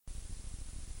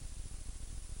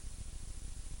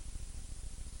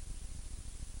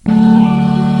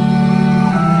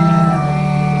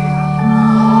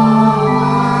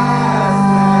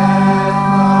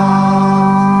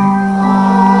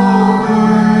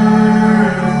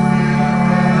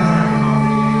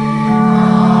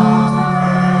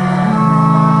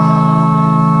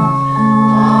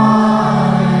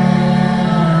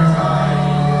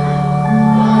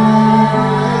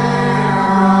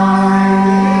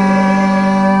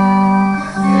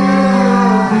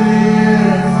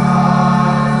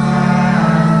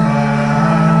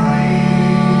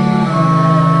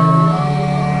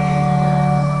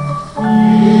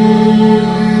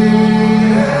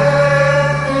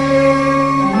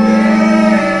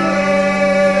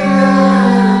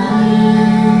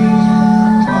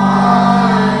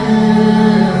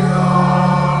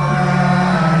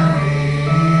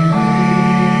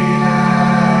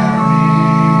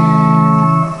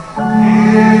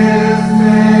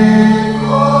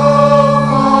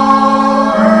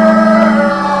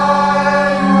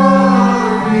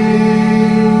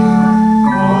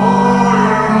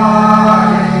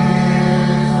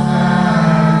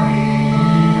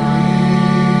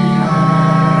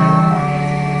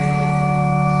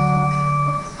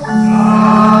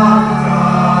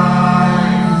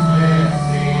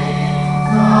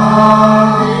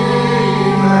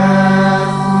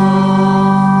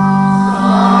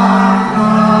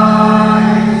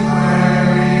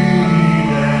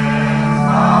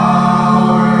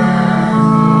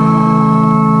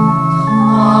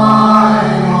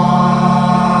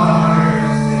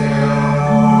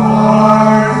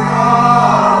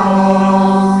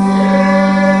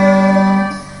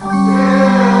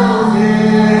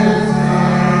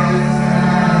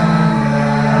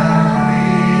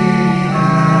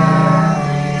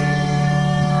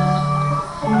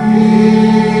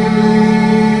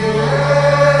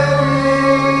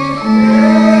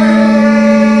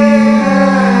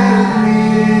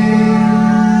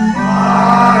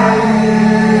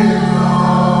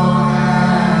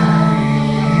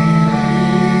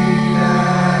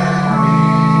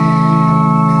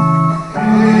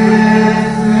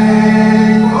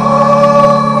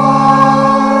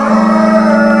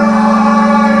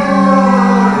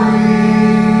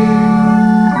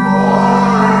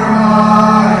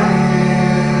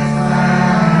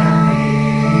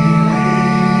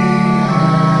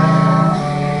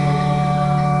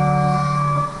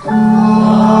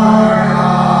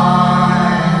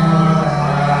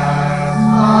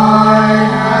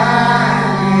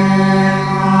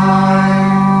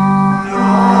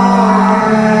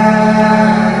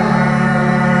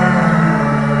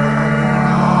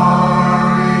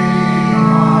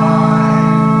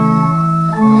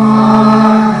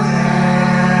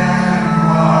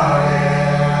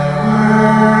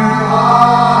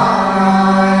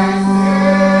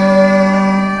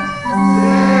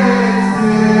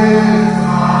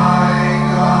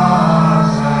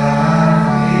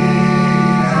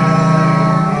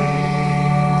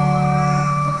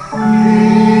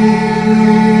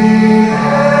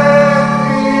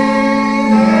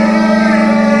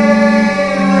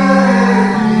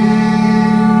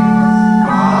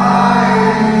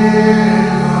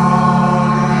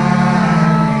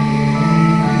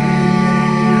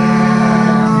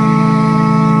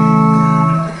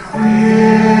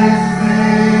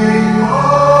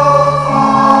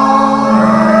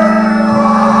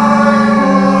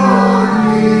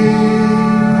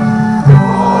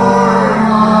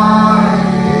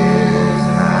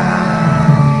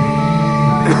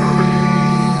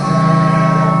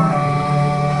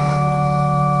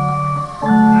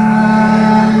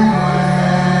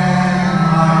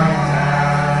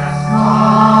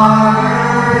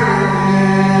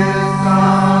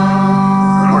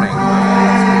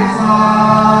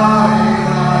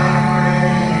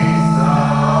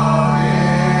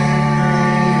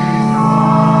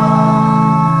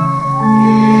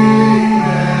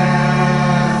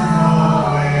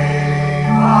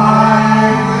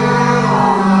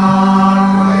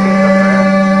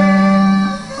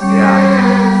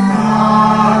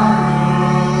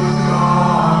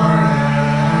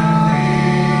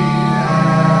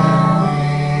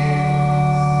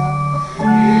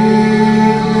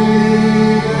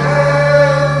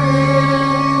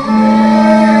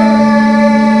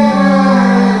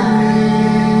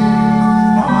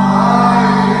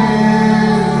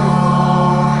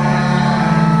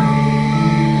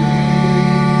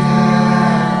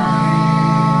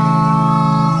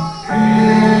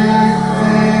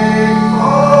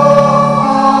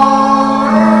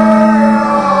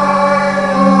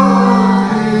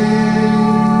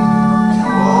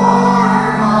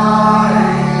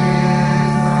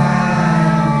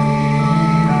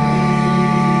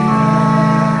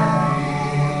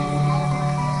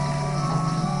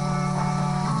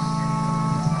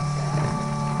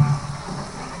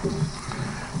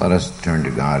Let us turn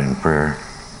to God in prayer.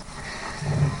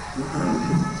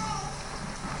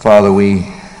 Father,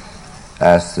 we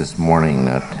ask this morning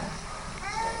that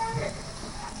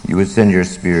you would send your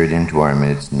Spirit into our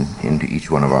midst and into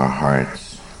each one of our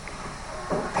hearts,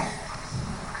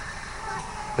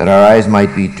 that our eyes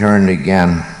might be turned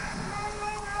again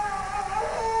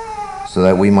so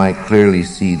that we might clearly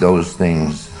see those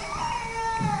things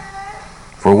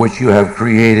for which you have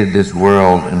created this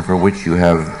world and for which you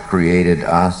have created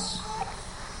us.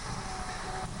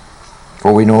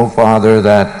 For we know, Father,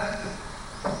 that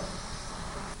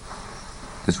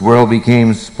this world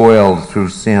became spoiled through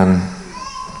sin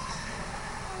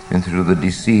and through the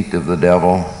deceit of the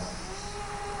devil.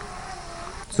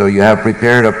 So you have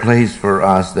prepared a place for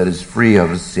us that is free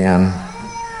of sin,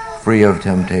 free of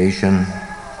temptation,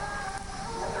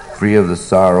 free of the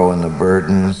sorrow and the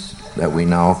burdens that we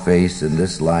now face in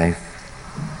this life.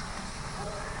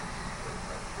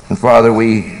 And Father,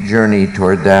 we journey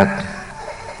toward that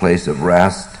place of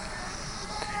rest,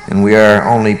 and we are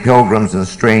only pilgrims and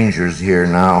strangers here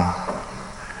now.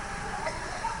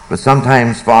 But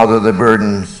sometimes, Father, the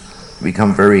burdens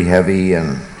become very heavy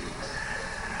and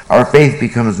our faith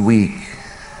becomes weak,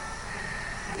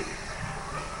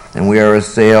 and we are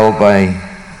assailed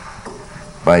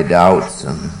by doubts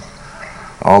and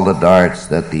all the darts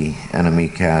that the enemy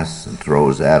casts and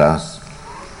throws at us.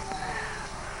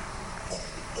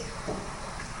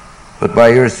 But by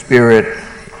your Spirit,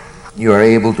 you are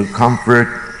able to comfort,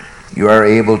 you are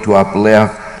able to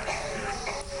uplift,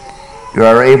 you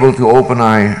are able to open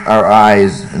our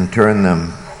eyes and turn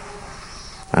them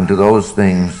unto those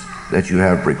things that you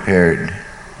have prepared.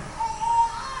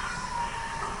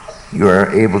 You are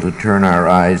able to turn our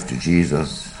eyes to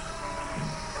Jesus.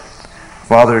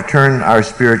 Father, turn our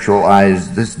spiritual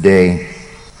eyes this day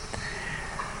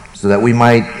so that we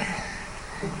might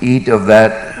eat of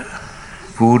that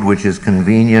food which is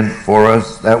convenient for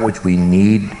us, that which we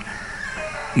need,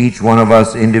 each one of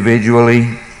us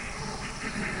individually,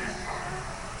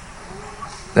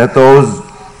 that those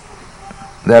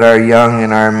that are young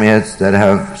in our midst, that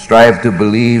have strived to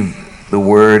believe the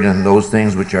word and those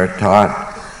things which are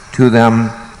taught to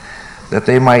them, that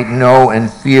they might know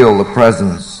and feel the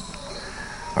presence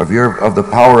of the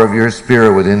power of your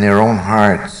Spirit within their own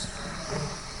hearts,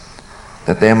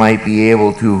 that they might be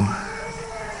able to,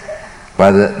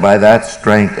 by that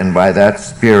strength and by that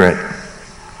Spirit,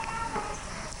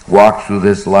 walk through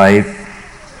this life,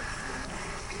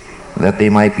 that they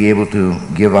might be able to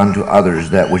give unto others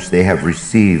that which they have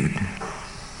received.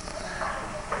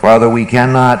 Father, we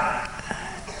cannot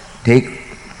take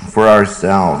for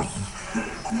ourselves.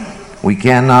 We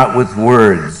cannot with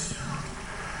words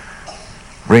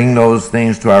bring those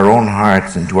things to our own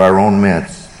hearts and to our own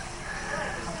midst.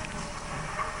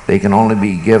 They can only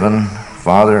be given,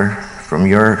 Father, from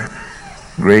your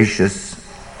gracious,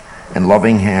 and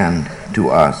loving hand to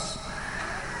us.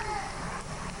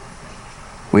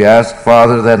 We ask,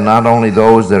 Father, that not only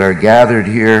those that are gathered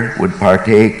here would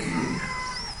partake,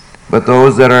 but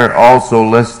those that are also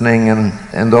listening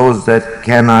and those that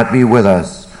cannot be with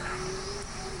us,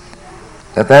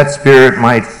 that Spirit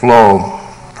might flow,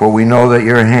 for we know that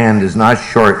your hand is not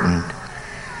shortened,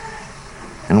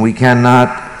 and we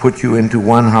cannot put you into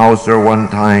one house or one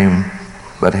time,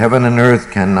 but heaven and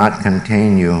earth cannot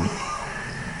contain you.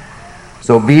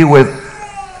 So be with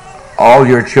all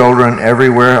your children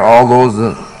everywhere, all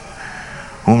those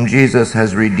whom Jesus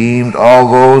has redeemed,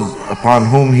 all those upon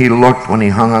whom he looked when he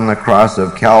hung on the cross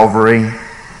of Calvary,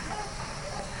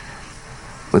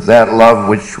 with that love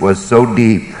which was so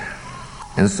deep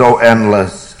and so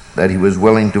endless that he was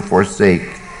willing to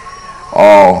forsake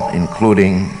all,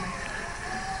 including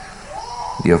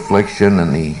the affliction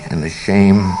and the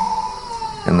shame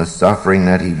and the suffering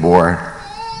that he bore.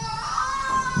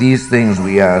 These things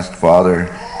we ask,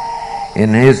 Father,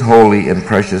 in his holy and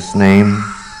precious name,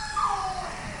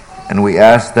 and we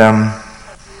ask them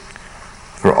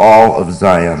for all of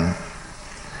Zion.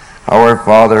 Our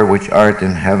Father, which art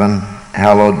in heaven,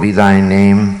 hallowed be thy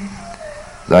name.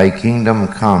 Thy kingdom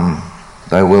come,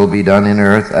 thy will be done in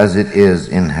earth as it is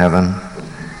in heaven.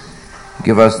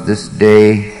 Give us this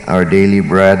day our daily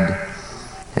bread,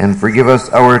 and forgive us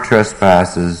our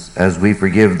trespasses as we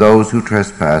forgive those who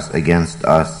trespass against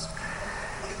us.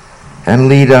 And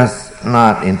lead us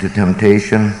not into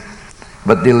temptation,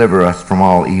 but deliver us from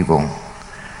all evil.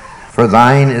 For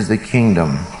thine is the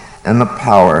kingdom, and the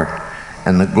power,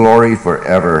 and the glory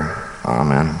forever.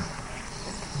 Amen.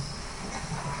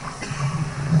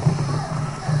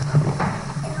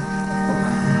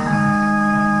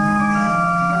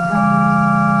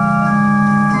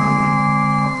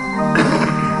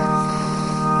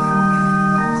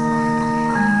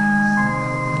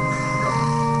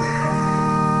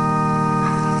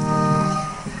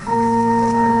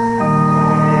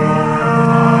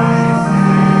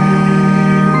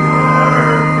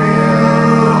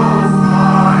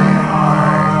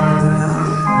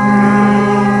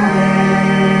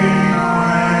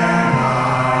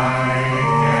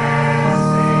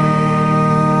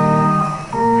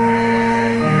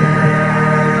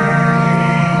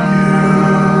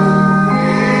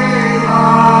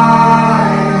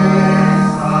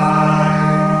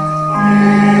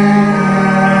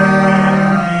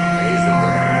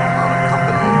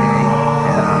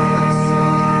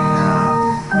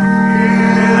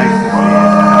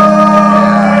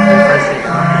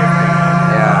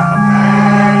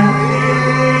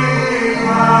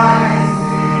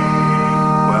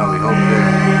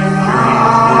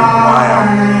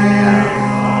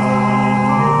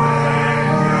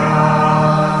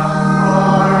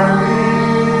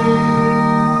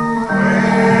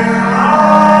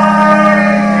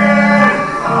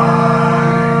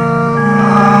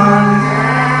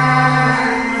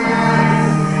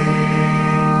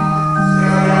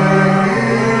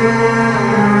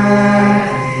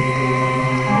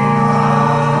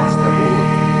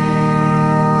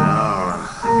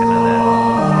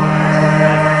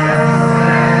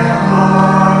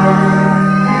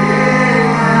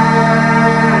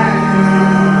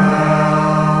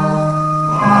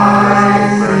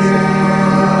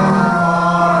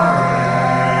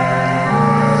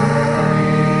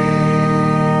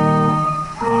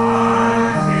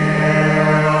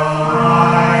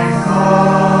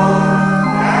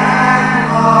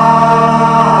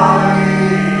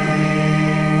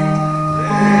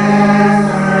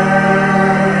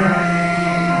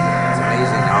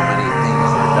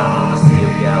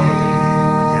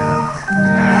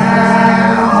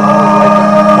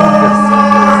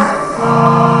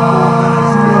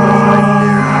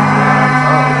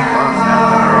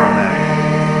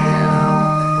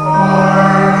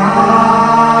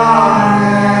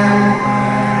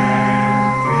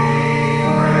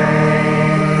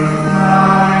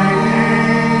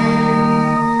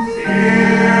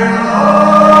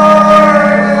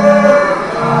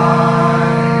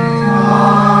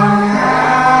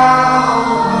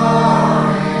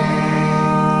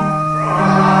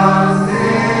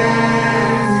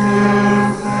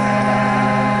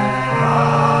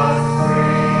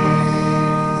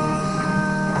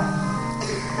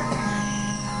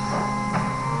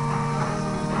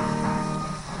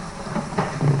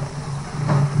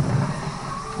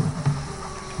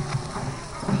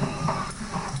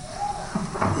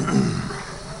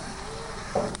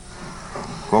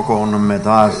 Kokoonnumme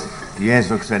taas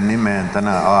Jeesuksen nimeen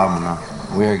tänä aamuna.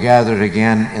 We are gathered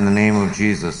again in the name of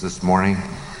Jesus this morning.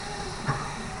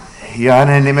 Ja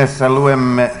hänen nimessä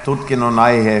luemme tutkinnon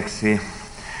aiheeksi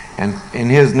And in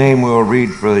his name we will read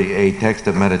for a text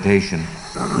of meditation.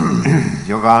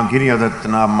 joka on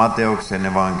kirjoitettuna Matteuksen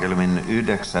evankeliumin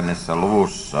 9.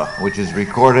 luvussa. Which is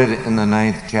recorded in the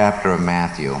 9th chapter of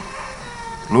Matthew.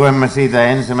 Luemme siitä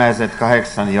ensimmäiset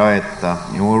 8 jaetta.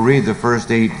 And we'll read the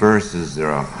first 8 verses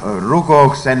there.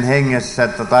 Rukouksen hengessä,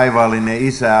 että taivaallinen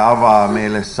Isä avaa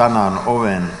meille sanan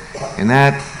oven.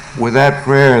 And with that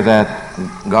prayer that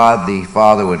God the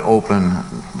Father would open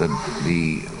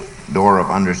the door of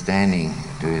understanding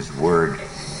to his word.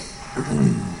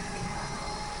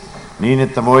 Niin,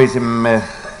 että voisimme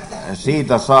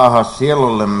siitä saada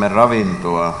sielullemme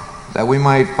ravintoa. That we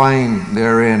might find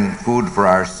therein food for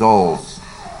our souls.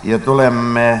 Ja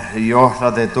tulemme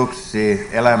johdatetuksi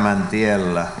elämän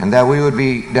tiellä. And that we would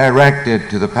be directed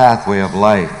to the pathway of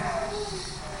life.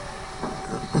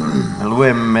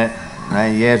 Luemme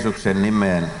näin Jeesuksen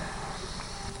nimeen.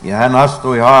 Ja hän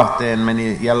astui haahteen,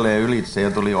 meni jälleen ylitse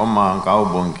ja tuli omaan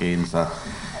kaupunkiinsa.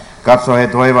 Katso, he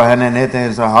toivat hänen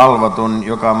eteensä halvatun,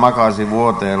 joka makasi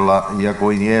vuoteella, ja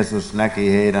kun Jeesus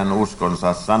näki heidän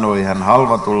uskonsa, sanoi hän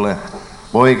halvatulle,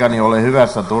 poikani, ole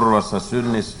hyvässä turvassa,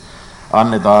 synnis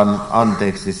annetaan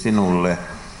anteeksi sinulle.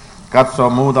 Katso,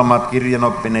 muutamat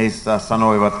kirjanoppineista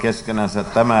sanoivat keskenänsä,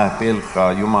 tämä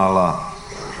pilkkaa Jumalaa.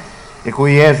 Ja kun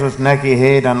Jeesus näki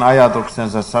heidän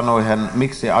ajatuksensa, sanoi hän,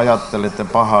 miksi ajattelette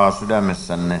pahaa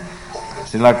sydämessänne?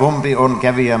 Sillä kumpi on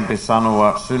käviämpi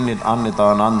sanoa, synnit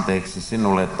annetaan anteeksi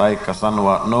sinulle, taikka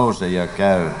sanoa, nouse ja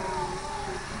käy.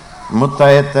 Mutta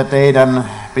että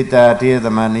teidän pitää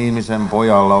tietämään ihmisen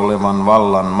pojalla olevan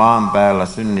vallan maan päällä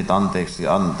synnit anteeksi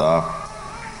antaa,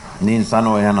 niin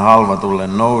sanoi hän halvatulle,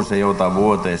 nouse, jota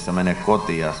vuoteessa mene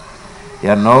kotias.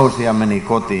 Ja nousi ja meni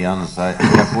kotiansa,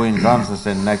 ja kuin kansa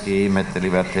sen näki,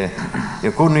 ihmettelivät he,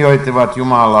 ja kunnioittivat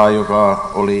Jumalaa,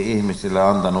 joka oli ihmisille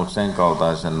antanut sen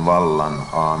kaltaisen vallan.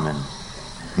 Aamen.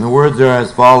 And the words are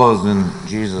as follows in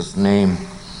Jesus' name.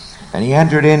 And he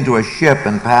entered into a ship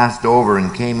and passed over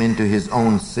and came into his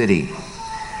own city.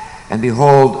 And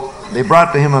behold, they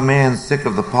brought to him a man sick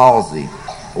of the palsy,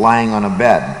 lying on a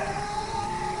bed.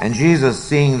 And Jesus,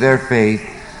 seeing their faith,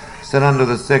 said unto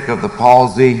the sick of the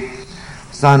palsy,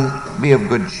 Son, be of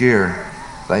good cheer,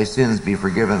 thy sins be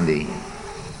forgiven thee.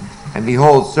 And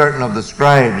behold, certain of the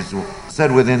scribes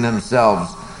said within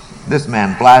themselves, This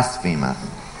man blasphemeth.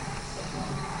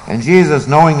 And Jesus,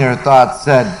 knowing their thoughts,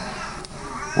 said,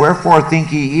 Wherefore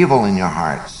think ye evil in your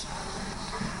hearts?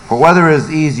 For whether it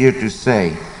is easier to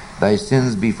say, Thy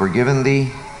sins be forgiven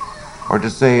thee, or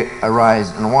to say, Arise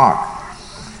and walk?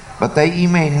 But that ye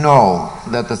may know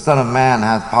that the Son of Man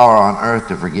hath power on earth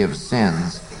to forgive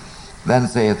sins, then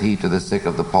saith he to the sick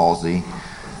of the palsy,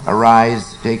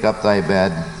 Arise, take up thy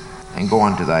bed, and go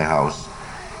unto thy house.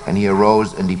 And he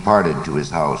arose and departed to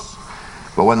his house.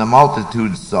 But when the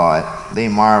multitudes saw it, they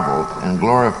marveled, and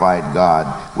glorified God,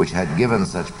 which had given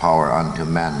such power unto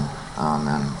men.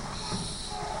 Amen.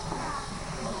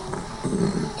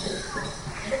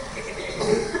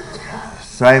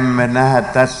 Saimme nähdä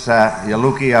tässä ja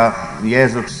lukia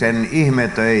Jeesuksen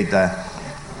ihmetöitä.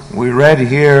 We read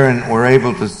here and were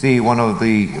able to see one of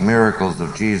the miracles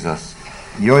of Jesus,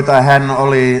 joita hän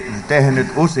oli tehnyt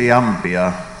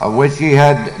useampia, of which he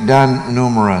had done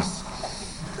numerous,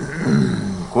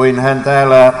 kuin hän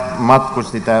täällä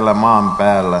matkusti täällä maan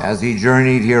päällä. as he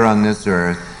journeyed here on this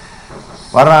earth.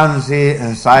 Paransi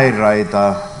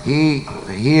sairaita, He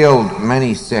healed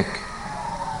many sick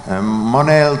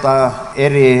monelta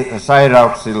eri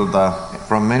sairauksilta,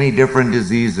 from many different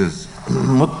diseases.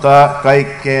 Mutta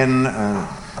kaikkein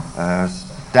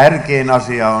tärkein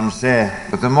asia on se,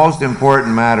 But the most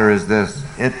important matter is this,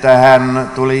 että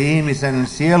hän tuli ihmisen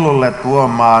sielulle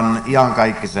tuomaan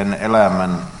iankaikkisen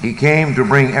elämän. he came to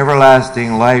bring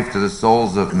everlasting life to the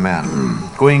souls of men.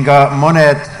 Kuinka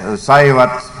monet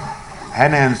saivat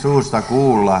hänen suusta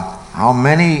kuulla, How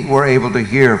many were able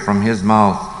to hear from his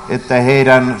mouth että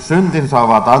heidän syntinsä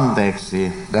ovat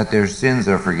anteeksi that their sins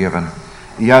are forgiven.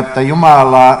 ja että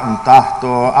Jumala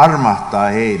tahtoo armahtaa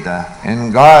heitä.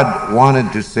 And God wanted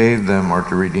to save them or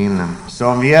to redeem them. Se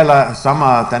on vielä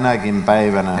sama tänäkin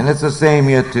päivänä. And it's the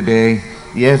same yet today.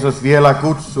 Jeesus vielä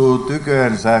kutsuu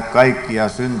tykönsä kaikkia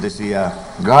syntisiä,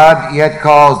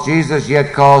 Jesus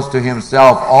yet calls to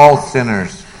himself all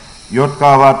sinners,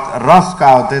 jotka ovat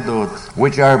raskautetut,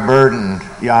 which are burdened,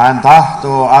 ja hän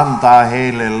tahtoo antaa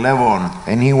heille levon.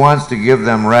 and he wants to give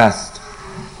them rest.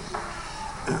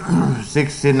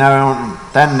 Siksi ne on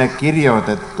tänne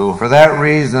kirjoitettu, For that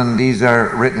reason, these are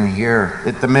written here,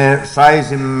 että me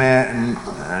saisimme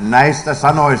näistä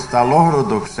sanoista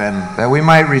lohdutuksen that we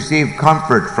might receive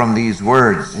comfort from these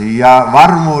words ja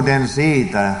varmuuden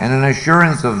siitä, and an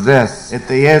assurance of this,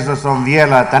 että Jeesus on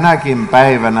vielä tänäkin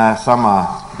päivänä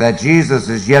sama that Jesus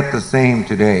is yet the same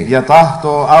today. ja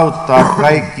tahtoo auttaa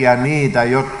kaikkia niitä,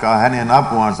 jotka hänen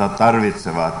apuansa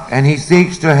tarvitsevat. And he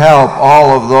seeks to help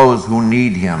all of those who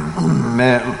need him.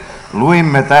 Me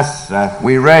luimme tässä,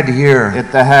 We read here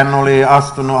että hän oli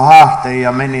astunut haahteen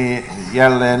ja meni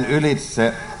jälleen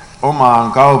ylitse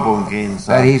omaan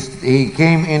kaupunkiinsa. that he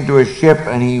came into a ship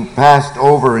and he passed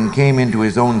over and came into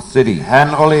his own city.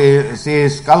 Hän oli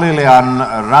siis Galilean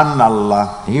rannalla,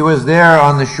 He was there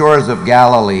on the shores of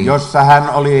Galilee, jossa hän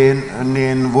oli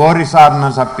niin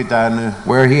vuorisaarnansa pitänyt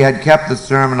where he had kept the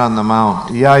Sermon on the Mount,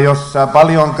 ja jossa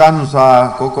paljon kansaa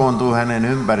kokoontuu hänen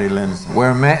ympärillensä.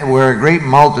 where a great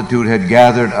multitude had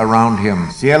gathered around him.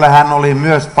 Siellä hän oli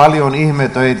myös paljon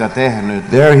ihmetöitä tehnyt.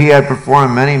 There he had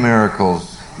performed many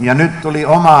miracles. Ja nyt tuli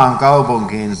omaan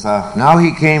kaupunkiinsa. Now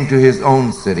he came to his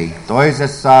own city.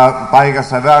 Toisessa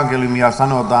paikassa evankeliumia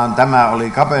sanotaan, tämä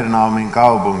oli Kapernaumin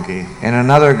kaupunki, In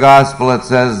another gospel it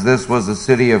says this was the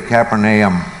city of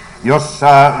Capernaum,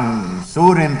 jossa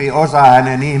suurimpi osa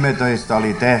hänen ihmetöistä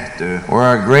oli tehty.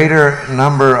 where a greater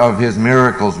number of his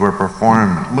miracles were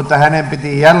performed. Mutta hänen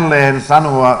piti jälleen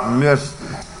sanoa myös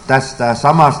tästä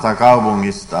samasta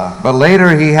kaupungista, But later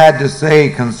he had to say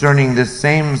concerning this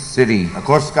same city,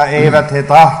 koska eivät he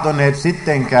tahtoneet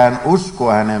sittenkään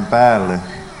uskoa hänen päälle,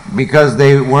 because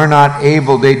they were not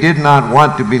able, they did not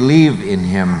want to believe in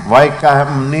him. vaikka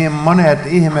niin monet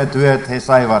ihmetyöt he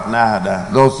saivat nähdä.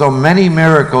 Though so many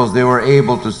miracles they were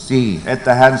able to see.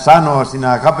 Että hän sanoo,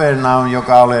 sinä Kapernaum,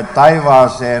 joka olet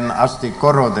taivaaseen asti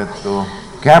korotettu,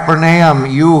 Capernaum,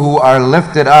 you who are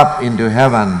lifted up into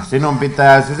heaven, sinun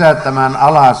pitää sysättämään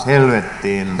alas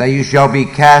helvettiin, that you shall be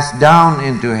cast down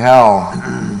into hell.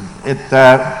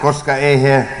 että koska ei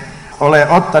he ole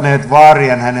ottaneet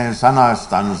vaarien hänen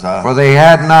sanastansa, For they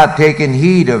had not taken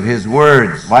heed of his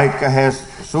words, vaikka he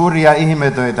suuria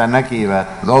ihmetöitä näkivät.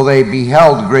 though they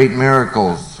beheld great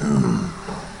miracles.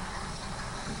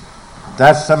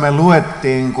 Tässä me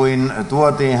luettiin, kuin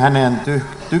tuotiin hänen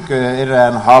tykö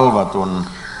erään halvatun.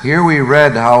 Here we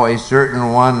read how a certain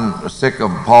one sick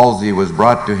of palsy was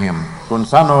brought to him. Kun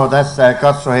sanoo tässä,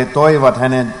 katso, he toivat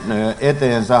hänen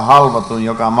eteensä halvatun,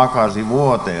 joka makasi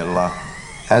vuoteella.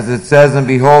 As it says, and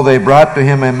behold, they brought to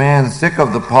him a man sick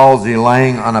of the palsy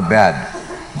lying on a bed.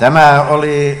 Tämä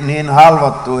oli niin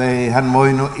halvattu, ei hän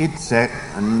voinut itse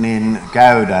niin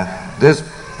käydä. This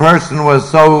person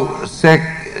was so sick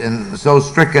and so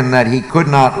stricken that he could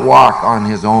not walk on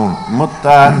his own.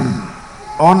 Mutta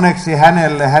onneksi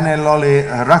hänellä oli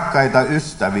rakkaita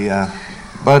ystäviä.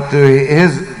 But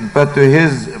to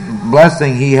his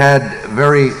blessing, he had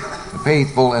very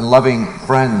faithful and loving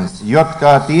friends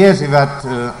Jotka tiesivät,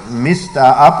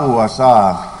 mistä apua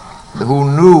saa who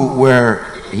knew where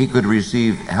he could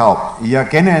receive help, ja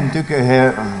kenen tykö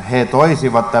he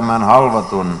toisivat tämän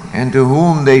halvatun. and to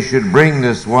whom they should bring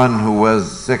this one who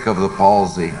was sick of the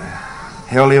palsy.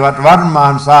 He olivat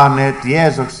varmaan saaneet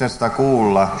Jeesuksesta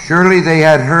kuulla. Surely they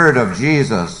had heard of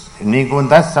Jesus, Niin kuin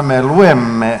tässä me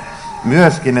luemme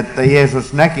myöskin, että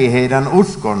Jeesus näki heidän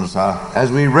uskonsa.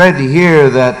 as we read here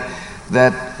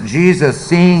that Jesus,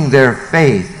 seeing their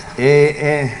faith,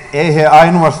 Ei he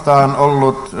ainoastaan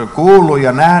ollut kuullut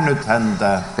ja nähnyt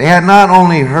häntä, they had not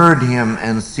only heard him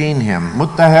and seen him,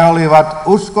 mutta he olivat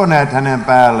uskoneet hänen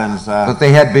päällensä. but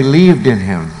they had believed in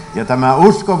him. Ja tämä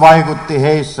usko vaikutti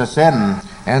heissä sen,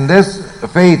 And this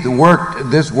faith worked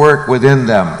this work within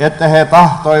them. että he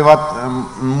tahtoivat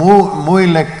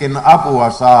muillekin apua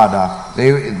saada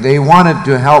They wanted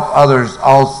to help others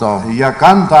also, ja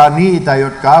kantaa niitä,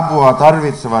 jotka apua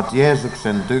tarvitsevat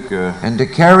Jeesuksen tykö, and to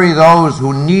carry those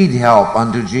who need help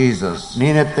unto Jesus.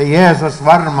 niin että Jeesus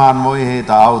varmaan voi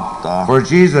heitä auttaa. For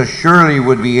Jesus surely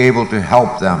would be able to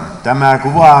help them. Tämä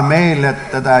kuvaa meille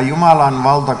tätä Jumalan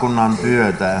valtakunnan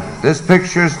työtä. This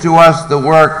pictures to us the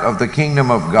work of the kingdom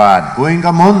of God.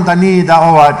 Kuinka monta niitä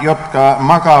ovat, jotka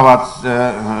makaavat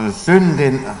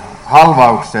syntin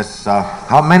halvauksessa.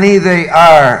 How many they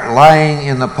are lying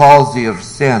in the palsy of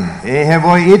sin. Ei he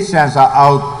voi itseänsä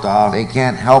auttaa. They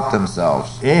can't help themselves.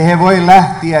 Ei he voi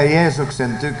lähteä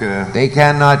Jeesuksen tykö, They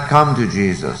cannot come to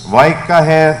Jesus, vaikka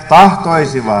he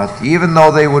tahtoisivat. even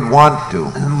though they would want to.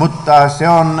 Mutta se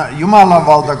on Jumalan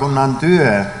valtakunnan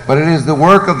työ. But it is the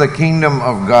work of the kingdom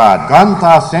of God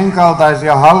Kantaa sen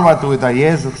kaltaisia halvatuita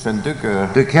Jeesuksen tykö.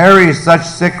 to carry such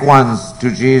sick ones to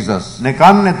Jesus, Ne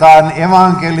kannetaan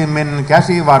evankeliumin evankeliumin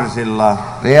käsivarsilla.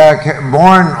 They are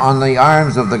born on the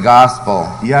arms of the gospel.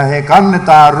 Ja he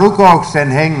kannetaan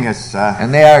rukouksen hengessä. And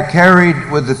they are carried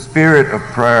with the spirit of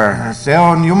prayer. Se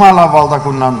on Jumalan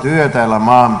valtakunnan työ täällä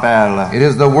maan päällä. It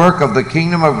is the work of the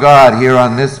kingdom of God here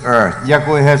on this earth. Ja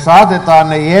kun he saatetaan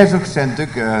ne Jeesuksen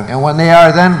tykö, And when they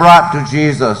are then brought to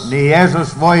Jesus, niin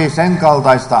Jeesus voi sen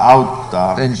kaltaista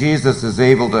auttaa. then Jesus is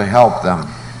able to help them.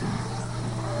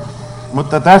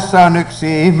 Mutta tässä on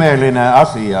yksi ihmeellinen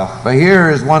asia, But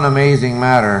here is one amazing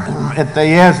matter. että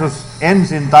Jeesus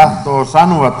ensin tahtoo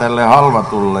sanoa tälle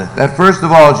halvatulle, That first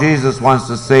of all, Jesus wants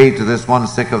to say to this one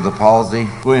sick of the palsy,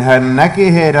 kun hän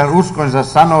näki heidän uskonsa,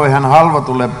 sanoi hän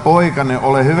halvatulle, poikani,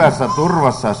 ole hyvässä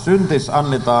turvassa, syntis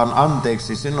annetaan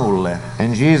anteeksi sinulle.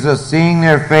 and Jesus, seeing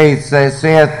their faith,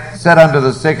 said unto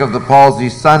the sick of the palsy,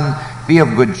 Son, be of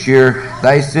good cheer,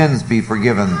 thy sins be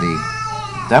forgiven thee.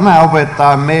 Tämä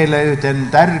opettaa meille yhden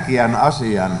tärkeän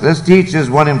asian, This teaches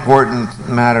one important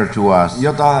matter to us,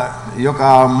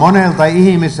 joka monelta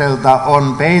ihmiseltä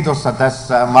on peitossa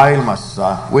tässä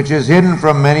maailmassa. which is hidden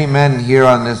from many men here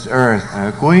on this earth.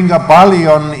 Kuinka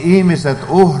paljon ihmiset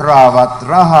uhraavat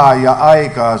rahaa ja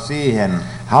aikaa siihen.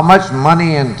 How much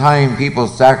money and time people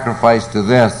sacrifice to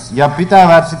this Ja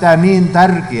pitävät sitä niin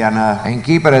tärkeänä, and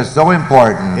keep it as so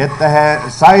important että he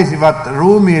saisivat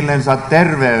ruumiillensa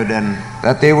terveyden,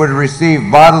 that they would receive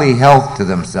bodily health to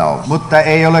themselves. mutta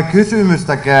ei ole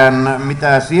kysymystäkään,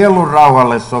 mitä sielun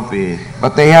rauhalle sopii.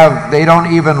 But they don't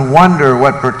even wonder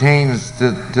what pertains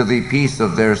to the peace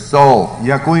of their soul.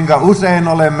 Ja kuinka usein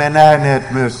olemme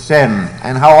nähneet myös sen,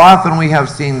 And how often we have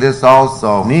seen this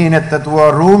also, niin että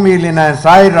tuo ruumiillinen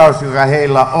sairaus, joka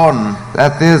heillä on,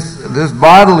 that this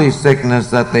bodily sickness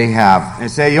that they have,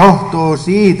 se johtuu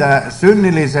siitä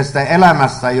synnillisestä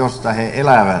elämästä, josta he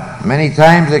elävät. many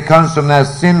times it comes from that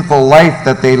sinful life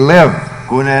that they live.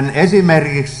 Kun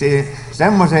esimerkiksi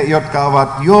semmoiset, jotka ovat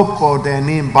juoppouteen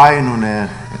niin painuneet,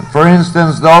 For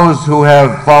instance, those who have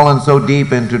fallen so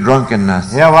deep into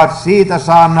drunkenness. he ovat siitä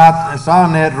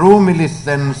saaneet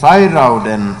ruumillisen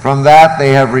sairauden From that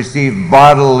they have received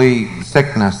bodily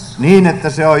sickness. niin, että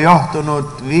se on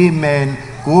johtunut viimein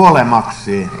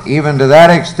kuolemaksi. Even to that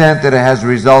extent that it has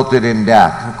resulted in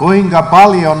death. Kuinka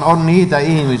paljon on niitä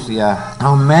ihmisiä,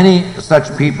 How many such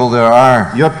people there are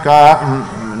jotka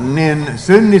niin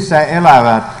synnissä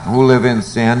elävät who live in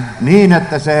sin, niin,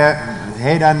 että se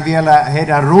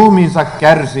heidän ruumiinsa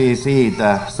kärsii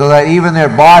siitä. so that even their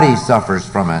body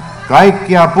suffers from it.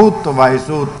 Kaikkia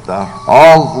puuttuvaisuutta,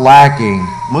 All lacking.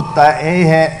 mutta ei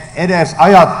he edes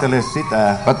ajattele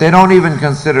sitä, But they don't even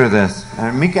consider this.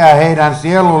 mikä heidän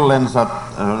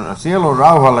sielun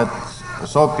rauhalle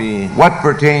sopii. What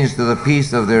pertains to the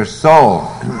peace of their soul.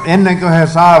 Ennen kuin he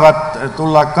saavat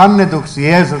tulla kannetuksi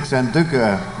Jeesuksen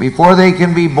tykö, Before they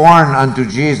can be born unto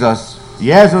Jesus,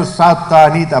 Jeesus saattaa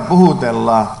niitä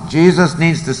puhutella Jesus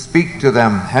needs to speak to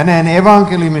them hänen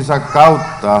evankeliuminsa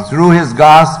kautta, through his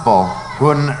gospel.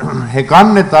 kun he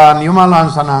kannetaan Jumalan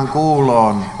sanan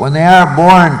kuuloon. When they are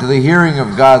born to the hearing of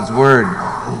God's word,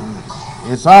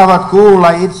 He saavat kuulla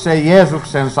itse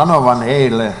Jeesuksen sanovan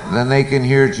heille, then they can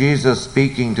hear Jesus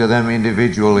speaking to them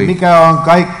individually. mikä on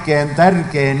kaikkein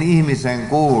tärkein ihmisen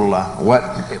kuulla.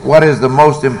 What is the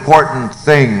most important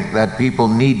thing that people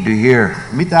need to hear?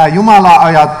 Mitä Jumala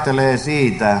ajattelee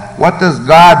siitä, What does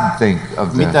God think of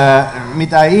this?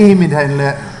 mitä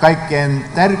ihmiselle kaikkein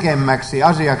tärkeimmäksi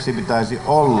asiaksi pitäisi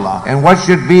olla. And what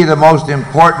should be the most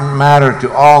important matter to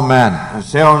all men?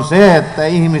 Se on se, että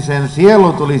ihmisen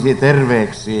sielu tulisi terveeksi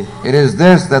It is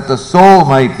this, that the soul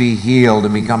might be healed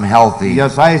and become healthy, ja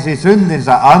saisi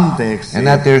syntinsä anteeksi. and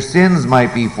that their sins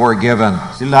might be forgiven.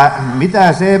 Sillä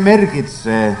mitä se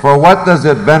merkitsee, For what does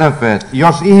it benefit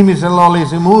jos ihmisellä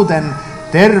olisi muuten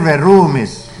terve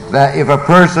ruumis that if a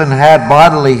person had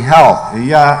bodily health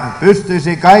ja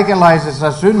pystyisi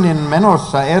kaikenlaisessa synnin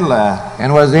menossa elää,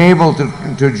 and was able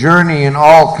to journey in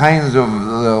all kinds of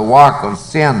the walk of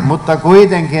sin, mutta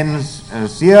kuitenkin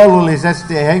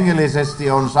sielullisesti ja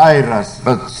hengellisesti on sairas,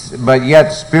 but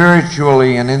yet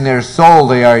spiritually and in their soul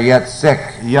they are yet sick,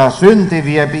 ja synti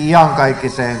viepi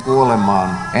iankaikkiseen kuolemaan.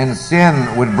 and sin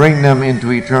would bring them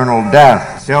into eternal death.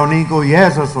 Se on niin kuin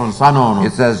Jeesus on sanonut.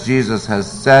 It's as Jesus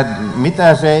has said.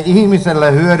 Mitä se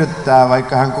ihmiselle hyödyttää,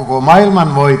 vaikka hän koko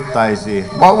maailman voittaisi,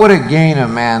 What would it gain a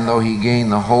man though he gained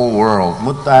the whole world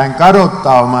mutta hän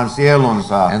kadottaa oman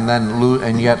sielunsa.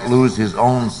 and yet lose his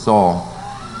own soul?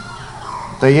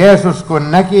 Mutta Jeesus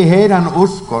kun näki heidän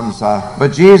uskonsa,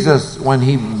 But Jesus, when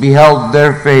he beheld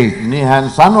their faith, niin hän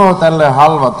sanoo tälle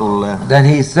halvatulle, then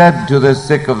he said to the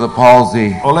sick of the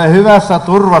palsy, ole hyvässä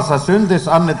turvassa, syntis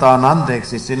annetaan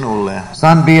anteeksi sinulle.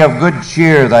 Son, be of good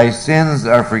cheer, thy sins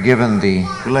are forgiven thee.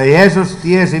 Kyllä Jeesus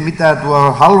tiesi, mitä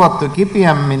tuo halvattu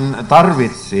kipeämmin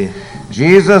tarvitsi.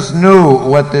 Jesus knew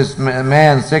what this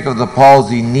man sick of the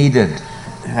palsy needed.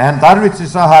 Hän tarvitsi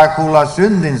saada kuulla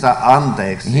syntinsä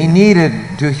anteeksi. He needed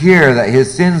to hear that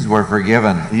his sins were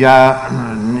forgiven. Ja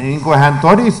niin kuin hän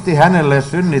todisti hänelle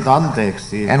synnit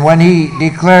anteeksi. And when he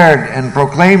declared and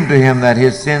proclaimed to him that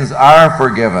his sins are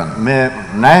forgiven, Me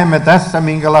näemme tässä,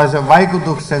 minkälaisen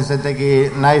vaikutuksen se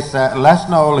teki näissä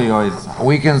läsnäolijoissa.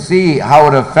 we can see how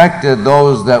it affected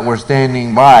those that were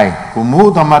standing by. Kun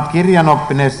muutamat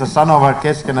kirjanoppineista sanovat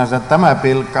keskenänsä, että tämä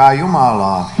pilkkaa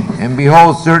Jumalaa. And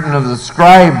behold, certain of the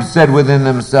scribes said within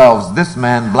themselves, This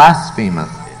man blasphemeth.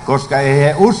 Koska ei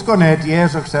he uskoneet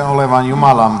Jeesuksen olevan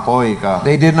Jumalan poika.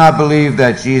 They did not believe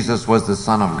that Jesus was the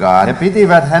Son of He God.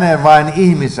 pitivät hänen vain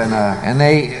ihmisenä. And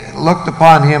they looked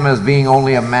upon him as being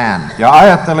only a man. Ja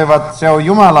ajattelivat, se on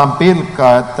Jumalan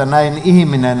pilkkaa, että näin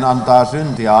ihminen antaa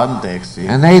syntiä anteeksi.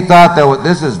 And they thought that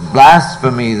this is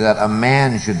blasphemy that a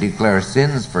man should declare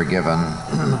sins forgiven.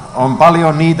 On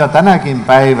paljon niitä tänäkin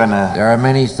päivänä, There are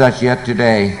many such yet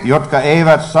today jotka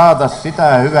eivät saata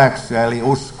sitä hyväksyä, eli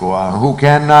uskoa. who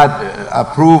cannot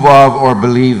approve of or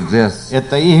believe this.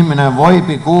 Että ihminen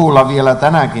voipi kuulla vielä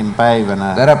tänäkin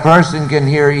päivänä, That a person can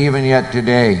hear even yet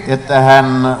today että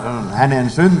hänen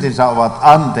syntinsä ovat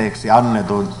anteeksi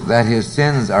annetut. that his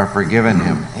sins are forgiven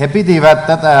him. He pitivät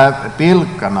tätä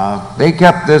pilkkana They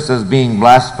kept this as being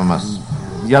blasphemous.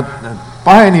 ja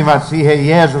pahenivat siihen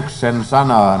Jeesuksen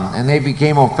sanaan. And they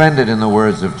became offended in the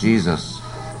words of Jesus.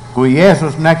 Kun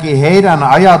Jeesus näki heidän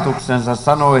ajatuksensa,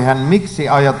 sanoi hän, miksi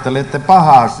ajattelette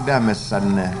pahaa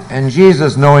sydämessänne? And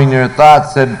Jesus, knowing their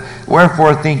thoughts, said,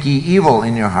 Wherefore think ye evil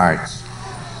in your hearts?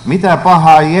 Mitä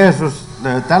pahaa Jeesus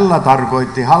tällä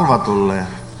tarkoitti halvatulle?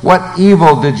 What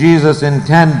evil did Jesus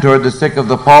intend toward the sick of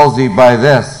the palsy by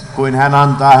this, Kuin hän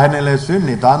antaa hänelle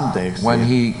synnit anteeksi. when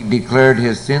he declared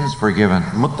his sins forgiven?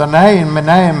 Mutta näin me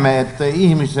näemme, että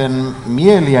ihmisen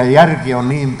mieli ja järki on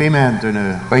niin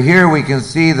pimentynyt. But here we can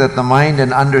see that the mind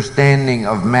and understanding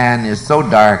of man is so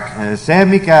dark. Se,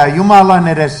 mikä Jumalan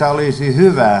edessä olisi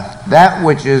hyvä, That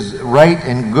which is right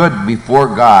and good before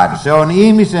God, se on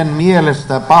ihmisen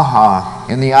mielestä pahaa.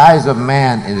 in the eyes of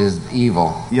man it is evil.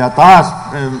 Ja taas,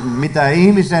 mitä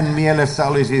ihmisen mielessä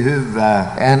olisi hyvää,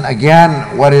 And again,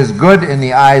 what is good in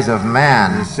the eyes of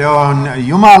man, se on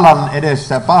Jumalan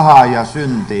edessä paha ja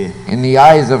synti. in the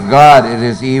eyes of God it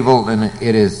is evil and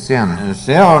it is sin.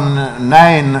 Se on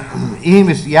näin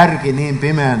ihmisjärki niin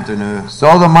pimentynyt. So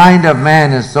the mind of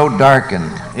man is so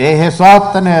darkened. Ei he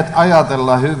saattaneet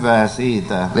ajatella hyvää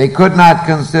siitä. They could not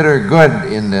consider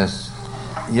good in this.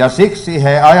 Ja siksi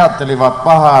he ajattelivat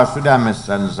pahaa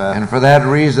sydämessänsä. And for that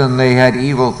reason they had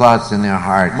evil thoughts in their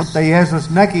hearts. Mutta Jeesus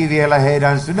näki vielä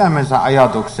heidän sydämensä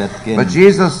ajatuksetkin. But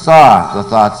Jesus saw the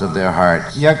thoughts of their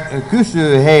hearts. Ja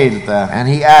kysyy heiltä, And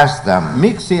he asked them,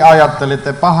 miksi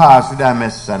ajattelitte pahaa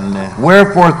sydämessänne?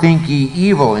 Wherefore think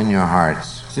ye evil in your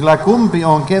hearts? Sillä kumpi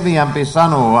on keviämpi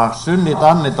sanoa, synnit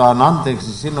annetaan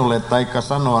anteeksi sinulle, taikka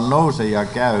sanoa nouse ja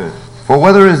käy. For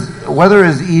whether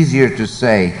is easier to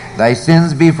say, Thy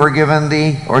sins be forgiven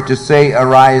thee, or to say,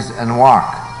 Arise and walk?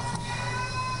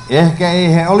 Ehkä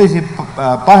ei he olisi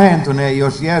pahentuneet,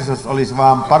 jos Jeesus olisi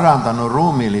vaan parantanut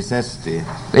ruumiillisesti.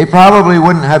 They probably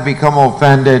wouldn't have become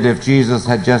offended if Jesus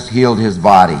had just healed his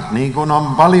body, Niin kuin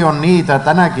on paljon niitä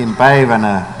tänäkin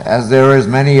päivänä, as there is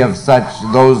many of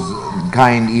those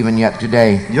kind even yet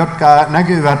today, jotka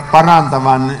näkyvät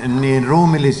parantavan niin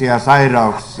ruumiillisia who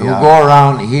sairauksia. go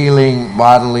around healing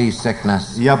bodily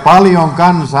sickness. Ja paljon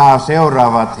kansaa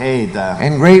seuraavat heitä.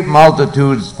 And great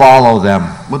multitudes follow them.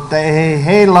 Mutta ei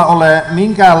heillä ole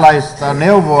minkäänlaista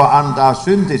neuvoa antaa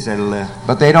syntiselle,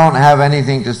 But they don't have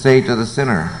anything to say to the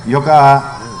sinner.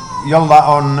 jolla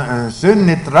on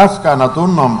synnit raskaana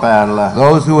tunnon päällä.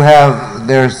 Those who have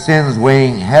their sins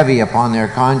weighing heavy upon their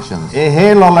conscience. Ei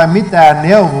heillä ole mitään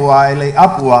neuvoa eli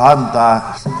apua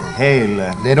antaa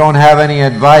heille, They don't have any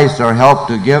advice or help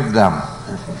to give them,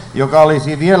 joka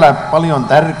olisi vielä paljon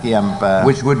tärkeämpää.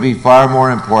 which would be far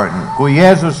more important. Kun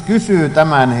Jeesus kysyy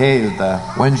tämän heiltä,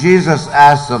 When Jesus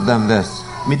asks of them this,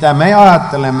 mitä me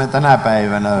ajattelemme tänä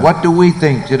päivänä? What do we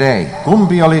think today?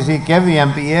 Kumpi olisi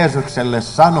keviämpi Jeesukselle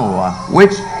sanoa?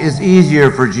 Which is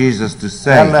easier for Jesus to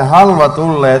say? Tälle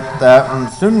halvatulle, että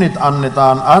synnit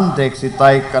annetaan anteeksi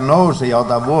taikka nouse ja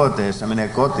ota vuoteessa, mene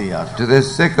kotias. To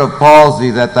this sick of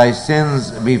palsy, that thy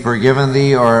sins be forgiven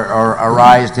thee, or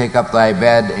arise, take up thy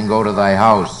bed, and go to thy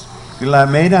house. Kyllä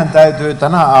meidän täytyy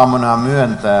tänä aamuna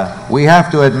myöntää, We have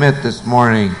to admit this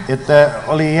morning, että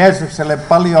oli Jeesukselle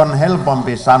paljon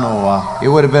helpompi sanoa, it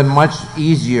would have been much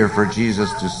easier for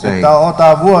Jesus to say, että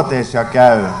ota vuotees ja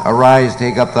käy. arise,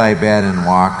 take up thy bed, and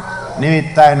walk.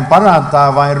 Nimittäin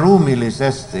parantaa vain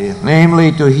ruumiillisesti.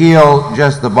 Namely, to heal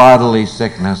just the bodily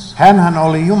sickness. Hänhän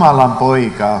oli Jumalan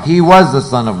poika. He was the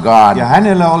Son of God, Ja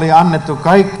hänelle oli annettu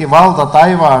kaikki valta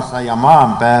taivaassa ja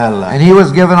maan päällä. and he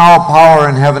was given all power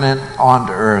in heaven and on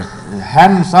earth,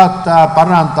 Hän saattaa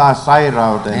parantaa and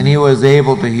sairauden. he was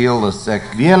able to heal the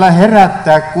sick, Vielä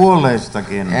herättää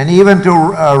kuolleistakin. and even to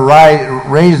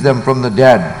raise them from the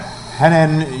dead.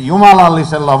 Hänen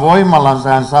jumalallisella voimallansa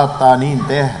hän saattaa niin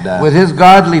tehdä. With his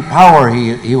godly power,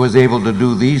 he was able to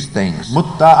do these things.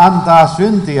 Mutta antaa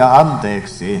syntiä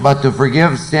anteeksi. But to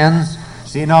forgive sins,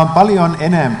 Siinä on paljon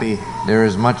enempi. there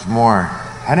is much more.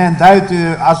 Hänen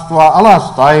täytyy astua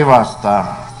alas taivaasta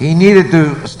He needed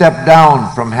to step down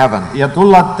from heaven ja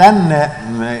tulla tänne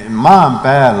maan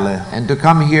päälle. and to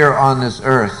come here on this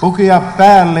earth Pukia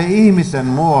päälle ihmisen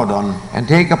muodon and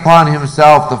take upon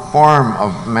himself the form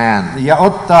of man ja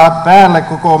ottaa päälle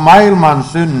koko maailman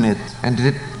synnit and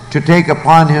to take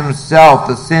upon himself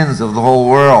the sins of the whole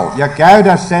world ja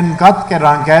käydä sen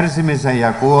katkeran kärsimisen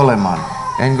ja kuoleman,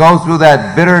 and go through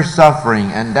that bitter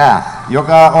suffering and death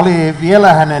joka oli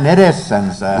vielä hänen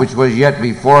edessänsä. which was yet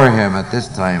before him at this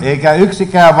time. Eikä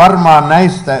yksikään varmaan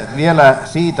näistä vielä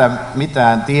siitä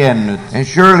mitään tiennyt. And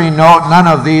surely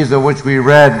none of these of which we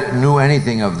read knew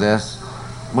anything of this.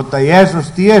 Mutta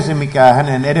Jeesus tiesi, mikä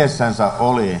hänen edessänsä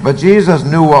oli. But Jesus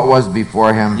knew what was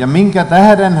before him. Ja minkä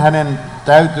tähden hänen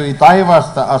täytyi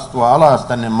taivaasta astua alas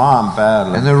tänne maan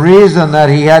päälle. And the reason that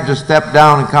he had to step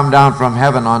down and come down from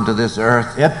heaven onto this earth,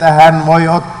 Että hän voi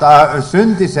ottaa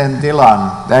syntisen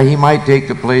tilan that he might take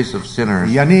the place of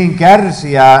sinners. ja niin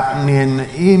kärsiä niin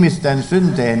ihmisten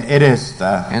synteen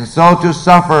edestä. And so to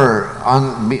suffer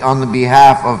on the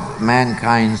behalf of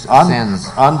mankind's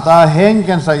sins. Antaa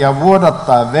henkensä ja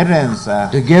vuodattaa verensä.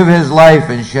 To give his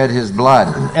life and shed his blood.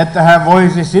 Että hän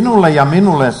voisi sinulle ja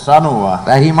minulle sanoa.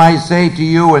 That he might say to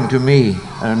you and to me,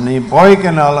 Niin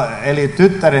poikena eli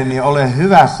tyttäreni, ole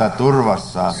hyvässä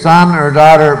turvassa. son or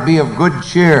daughter, be of good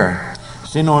cheer.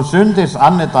 Sinun syntis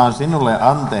annetaan sinulle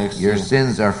anteeksi. Your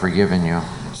sins are forgiven you.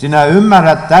 Sinä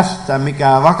ymmärrät tästä,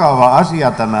 mikä vakava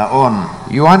asia tämä on.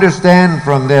 You understand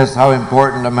from this how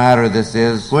important a matter this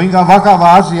is. Kuinka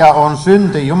vakava asia on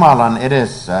synti Jumalan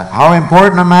edessä. How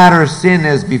important a matter sin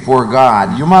is before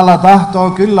God. Jumala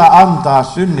tahtoo kyllä antaa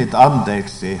synnit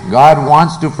anteeksi. God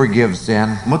wants to forgive sin.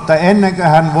 Mutta ennen kuin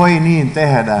hän voi niin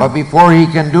tehdä, But before he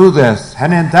can do this,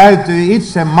 hänen täytyy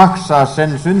itse maksaa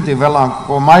sen syntivelan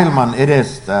koko maailman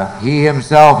edestä. he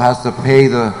himself has to pay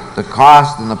the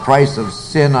cost and the price of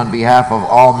sin on behalf of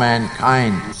all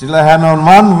mankind. Sillä hän on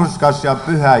vanhurskas ja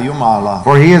pyhä Jumala.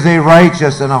 For he is a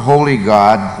righteous and a holy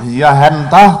God, Ja hän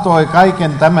tahtoi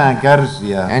kaiken tämän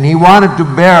kärsiä. and he wanted to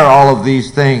bear all of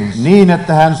these things Niin,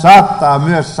 että hän saattaa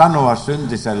myös sanoa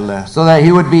syntiselle, so that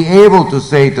he would be able to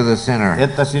say to the sinner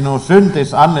että sinun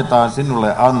syntis annetaan sinulle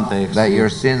that anteeksi. your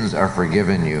sins are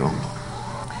forgiven you.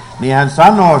 Niin hän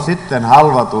sanoo sitten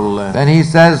halvatulle, Then he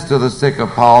says to the sick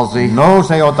of palsy,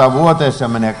 nouse, ota vuotees ja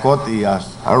mene kotias.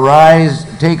 arise,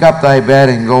 take up thy bed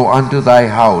and go unto thy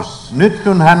house. Nyt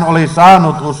kun hän oli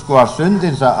saanut uskoa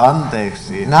syntinsä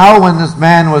anteeksi, Now when this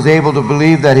man was able to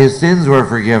believe that his sins were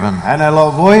forgiven, hänellä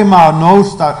on voimaa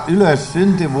nousta ylös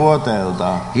syntivuoteelta.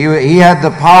 he had the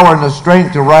power and the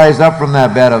strength to rise up from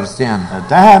that bed of sin.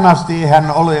 Tähän asti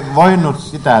hän oli voinut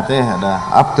sitä tehdä.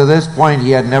 Up to this point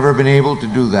he had never been able to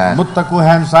do that. Mutta kun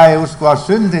hän sai uskoa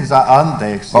syntinsä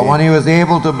anteeksi, But when he was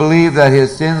able to believe that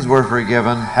his sins were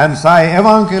forgiven, hän sai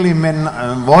evankeliumin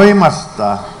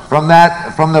voimasta,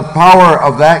 from the power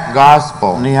of that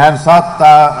gospel, niin hän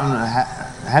saattaa,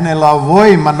 hänellä on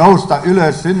voima nousta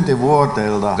ylös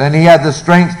syntivuoteelta. then he had the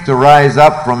strength to rise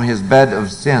up from his bed of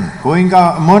sin.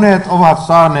 Kuinka monet ovat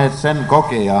saaneet sen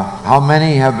kokea, How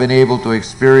many have been able to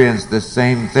experience the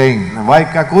same thing?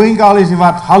 vaikka kuinka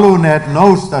olisivat halunneet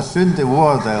nousta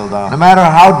syntivuoteelta. No matter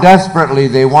how desperately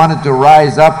they wanted to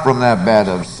rise up from that bed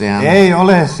of sin, Ei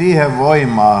ole siihen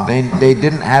voimaa. they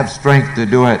didn't have strength to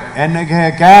do it. Ennen kuin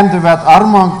he kääntyvät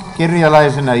armon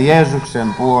kerjäläisenä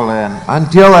Jeesuksen puoleen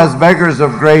until as beggars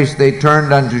of grace they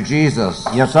turned unto Jesus.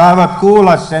 ja saivat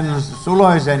kuulla sen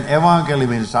suloisen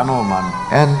evankeliumin sanoman.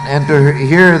 And to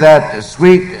hear that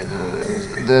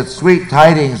the sweet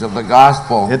tidings of the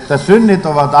gospel Että synnit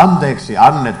ovat anteeksi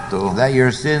annettu. that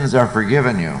your sins are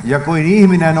forgiven you. Ja kuin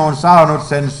ihminen on saanut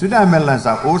sen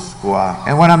sydämellänsä uskoa,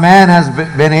 And when a man has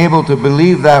been able to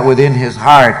believe that within his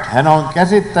heart, hän on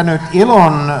käsittänyt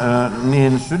ilon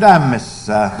niin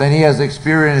sydämessä then he has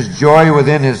experienced joy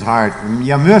within his heart.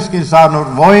 ja myöskin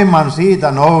saanut voiman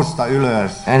siitä nousta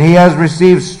ylös. And he has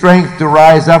received strength to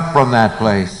rise up from that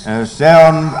place. Se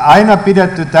on aina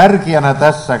pidetty tärkeänä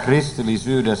tässä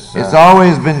kristillisyydessä. It's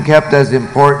always been kept as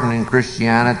important in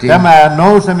Christianity. Tämä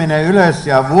nouseminen ylös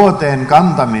ja vuoteen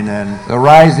kantaminen, The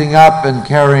rising up and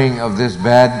carrying of this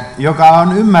bed, joka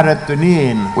on ymmärretty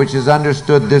niin, which is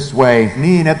understood this way,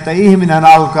 niin että ihminen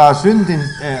alkaa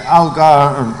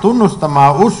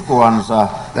tunnustamaan uskoansa.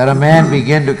 that a man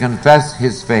begin to confess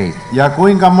his faith. Ja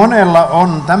kuinka monella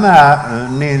on tämä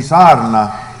niin saarna,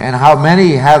 And how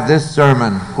many have this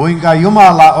sermon, kuinka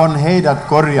Jumala on heidät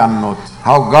korjannut.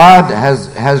 how God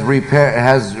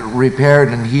has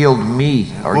repaired and healed me,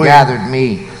 or gathered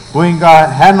me, Kuinka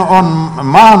hän on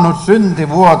maannut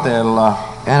syntivuoteella.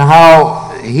 and how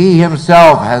he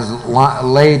himself has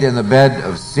laid in the bed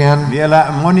of sin, Vielä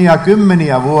monia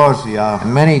kymmeniä vuosia.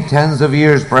 many tens of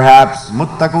years perhaps.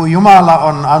 Mutta kun Jumala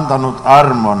on antanut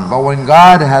armon, But when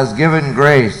God has given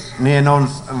grace, niin on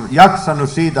jaksanut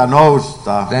siitä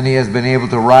nousta then he has been able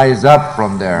to rise up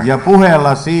from there ja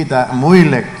puhella siitä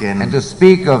muillekin. and to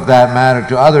speak of that matter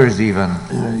to others even.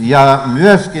 Ja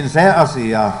myöskin se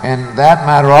asia, And that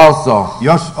matter also,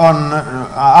 jos on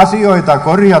asioita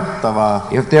korjattavaa,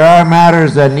 if there are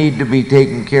matters that need to be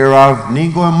taken care of,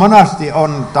 niin kuin monasti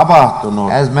on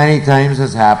tapahtunut, as many times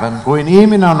has happened, kuin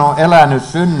ihminen on elänyt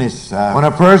synnissä, when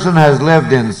a person has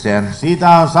lived in sin, siitä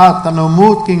on saattanut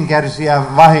muutkin kärsiä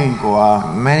vahinkoa.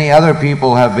 many other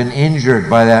people have been injured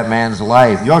by that man's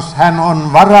life. Jos hän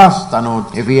on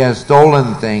varastanut If he has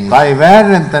stolen things, tai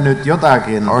väärentänyt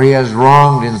jotakin, or he has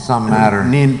wronged in some matter,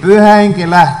 niin Pyhä Henki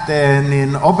lähtee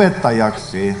niin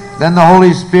opettajaksi then the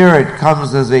Holy Spirit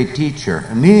comes as a teacher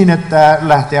niin, että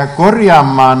lähteä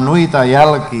korjaamaan noita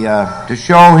jälkiä to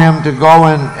show him to go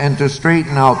and to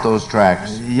straighten out those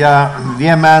tracks ja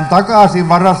viemään takaisin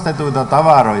varastetuita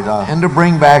tavaroita. and to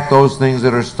bring back those things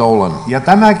that are stolen. Ja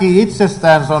tämäkin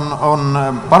itsestään on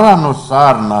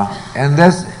parannussaarna, And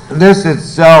this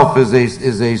itself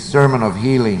is a sermon of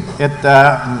healing.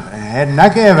 että he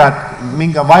näkevät,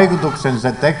 minkä vaikutuksen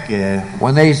se tekee,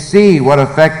 When they see what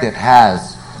effect it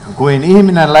has, kuin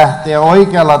ihminen lähtee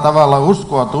oikealla tavalla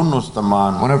uskoa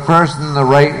tunnustamaan. when a person in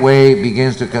the right way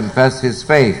begins to confess his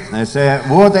faith, Se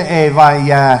vuote ei vain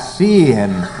jää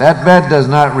siihen, that bed does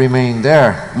not remain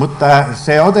there, mutta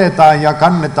se otetaan ja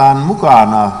kannetaan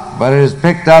mukana. but it is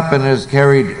picked up and is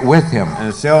carried with him.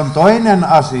 Se on toinen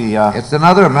asia. It's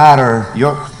another matter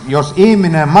Jos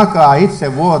ihminen makaa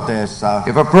itse vuoteessa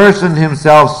if a person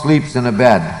himself sleeps in a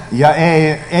bed ja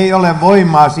ei ole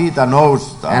voimaa siitä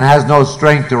nousta, and has no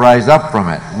strength to rise up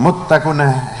from it. mutta kun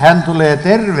hän tulee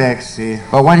terveeksi,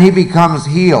 But when he becomes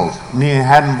healed, niin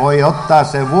hän voi ottaa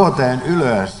sen vuoteen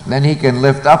ylös. then he can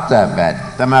lift up that bed.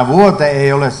 Tämä vuote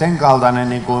ei ole sen kaltainen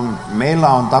niin kuin meillä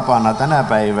on tapana tänä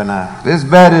päivänä. This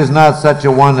bed is not such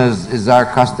a one as is our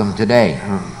custom today.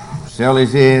 Se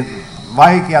olisi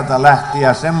vaikeata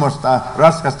lähteä semmoista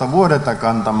raskasta vuodetta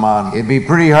kantamaan. It'd be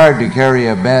pretty hard to carry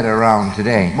a bed around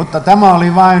today. Mutta tämä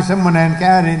oli vain semmoinen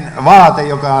käärin vaate,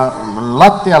 joka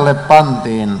lattialle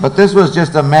pantiin. But this was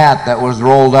just a mat that was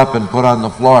rolled up and put on the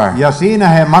floor. Ja siinä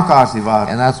he makasivat.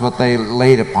 And that's what they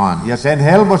laid upon. Ja sen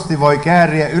helposti voi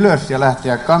kääriä ylös ja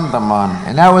lähteä kantamaan.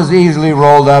 And that was easily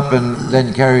rolled up and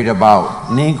then carried about,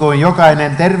 Niin kuin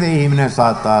jokainen terve ihminen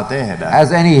saattaa tehdä.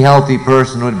 as any healthy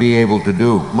person would be able to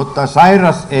do. Mutta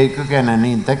sairas ei kykene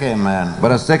niin tekemään.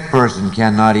 But a sick person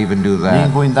cannot even do Niin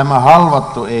that. kuin tämä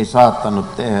halvattu ei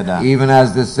saattanut tehdä. Even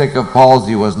as the sick of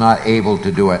palsy was not able to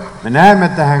do it. Me näemme,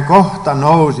 että hän kohta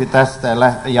nousi tästä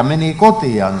ja meni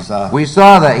kotiansa. We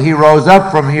saw that he rose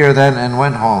up from here then and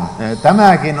went home.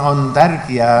 Tämäkin on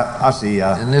tärkeä asia.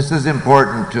 And this is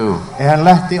important too. Hän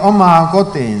lähti omaan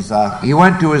kotiinsa. He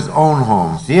went to his own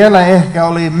home. Siellä ehkä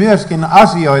oli myöskin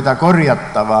asioita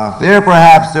korjattavaa. There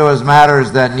perhaps there was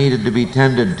matters that needed to be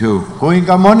tended to.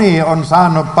 Kuinka moni on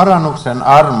saanut parannuksen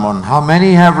armon. How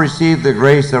many have received the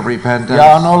grace of repentance?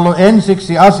 Ja on ollut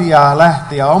ensiksi asiaa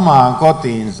lähteä omaan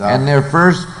kotiinsa. And their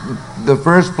first the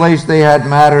first place they had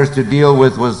matters to deal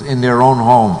with was in their own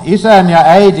home, isän ja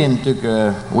äidin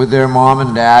tykö with their mom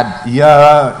and dad, ja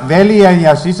veljen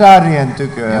ja sisarien and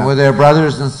tykö, with their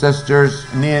brothers and sisters,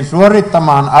 niin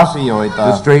suorittamaan to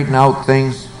asioita straighten out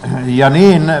things, ja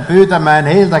niin pyytämään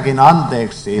heiltäkin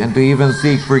anteeksi and to even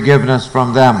seek forgiveness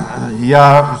from them.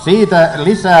 ja siitä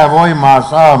lisää voimaa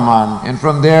saamaan, And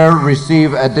from there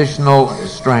receive additional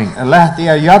strength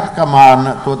lähteä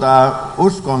jatkamaan tuota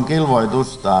uskon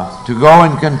kilvoitusta. to go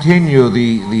and continue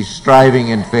the striving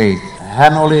in faith.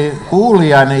 Hän oli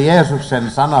kuulijainen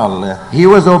Jeesuksen sanalle, He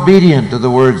was obedient to the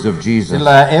words of Jesus.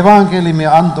 sillä evankeliumi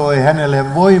antoi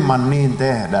hänelle voiman niin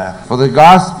tehdä. For the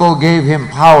gospel gave him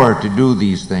power to do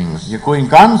these things. Ja kuin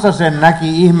kansa sen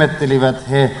näki, ihmettelivät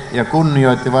he ja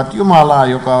kunnioittivat Jumalaa,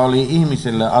 joka oli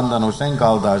ihmisille antanut sen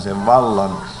kaltaisen vallan.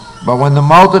 But when the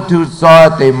multitude saw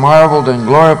it, they marveled and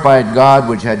glorified God,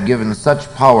 which had given such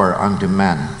power unto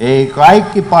men. Ei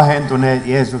kaikki pahentuneet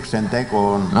Jeesuksen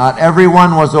tekoon, Not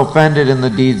everyone was offended in the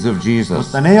deeds of Jesus,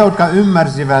 mutta ne, jotka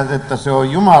ymmärsivät, että se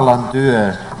on Jumalan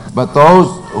työ, but those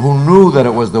who knew that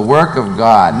it was the work of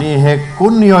God, niin he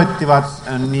kunnioittivat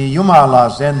niin Jumalaa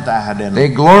sen tähden, they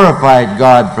glorified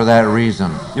God for that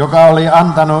reason, joka oli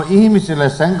antanut ihmisille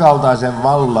sen kaltaisen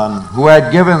vallan. who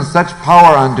had given such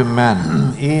power unto men.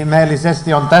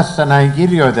 Ihmeellisesti on tässä näin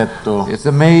kirjoitettu. It's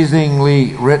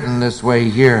amazingly written this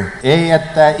way here. Ei,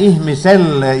 että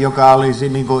ihmiselle, joka olisi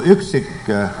niin kuin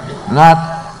yksikkö, Not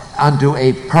unto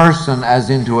a person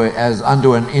as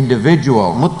unto an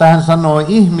individual, mutta hän sanoo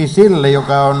ihmisille,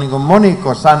 joka on niin kuin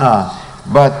monikko-sana,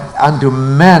 but unto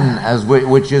men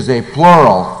which is a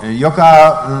plural, joka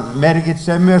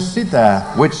merkitsee myös sitä,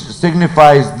 which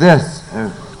signifies this.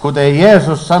 kuten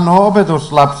Jeesus sanoo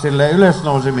opetuslapsille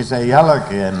ylösnousemisen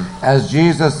jälkeen. As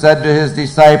Jesus said to his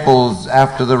disciples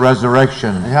after the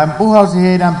resurrection, Hän puhalsi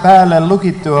heidän päälle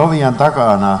lukittujen ovien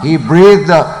takana. he breathed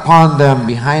upon them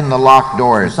behind the locked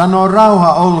doors, Sanoo,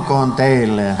 rauha olkoon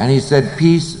teille. and he said,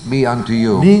 peace be unto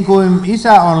you. Niin kuin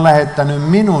Isä on lähettänyt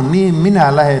minun, niin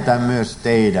minä lähetän myös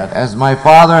teidät. As my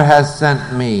Father has sent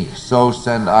me, so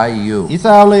send I you.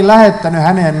 Isä oli lähettänyt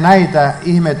hänen näitä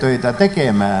ihmetöitä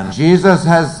tekemään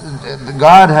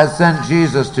God has sent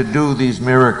Jesus to do these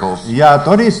miracles ja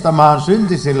todistamaan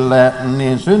syntisille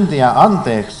niin syntiä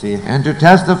anteeksi. and to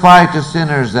testify to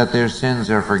sinners that their sins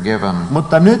are forgiven.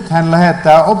 Mutta nyt hän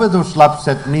lähettää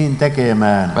opetuslapset niin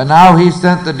tekemään, But now he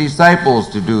sent the disciples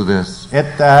to do this,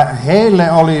 että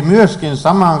heille oli myöskin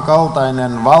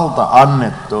samankaltainen valta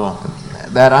annettu.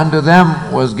 that unto them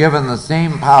was given the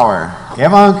same power,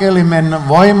 Evankeliumin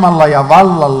voimalla ja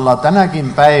vallalla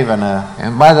tänäkin päivänä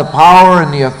and by the power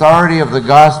and the authority of the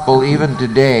gospel even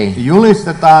today,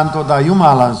 julistetaan tuota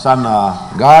Jumalan sanaa,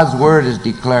 God's word is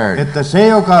declared, että se,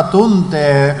 joka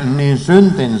tuntee niin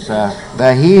syntinsä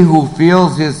that he who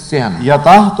feels his sin ja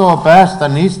tahtoo päästä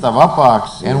niistä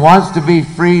vapaaksi, and wants to be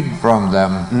freed from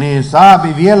them, niin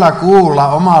saapi vielä kuulla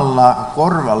omalla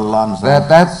korvallansa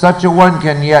that such a one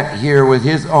can yet hear with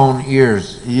his own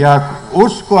ears, ja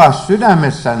uskoa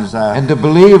sydämessänsä, and to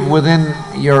believe within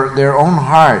their own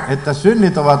heart että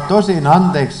synnit ovat tosin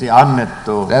anteeksi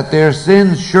annettu, that their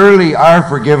sins surely are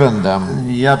forgiven them,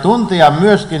 ja tuntea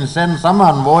myöskin sen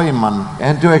saman voiman,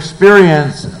 and to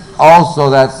experience also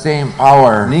that same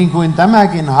power, niin kuin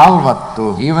tämäkin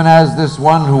halvattu, even as this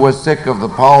one who was sick of the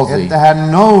palsy, että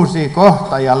hän nousi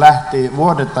kohta ja lähti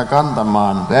vuodetta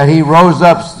kantamaan. that he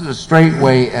rose up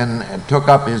straightway and took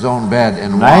up his own bed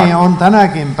and Näin walked. on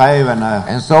tänäkin päivänä.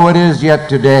 And so it is yet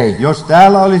today. Jos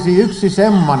täällä olisi yksi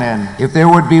semmoinen, If there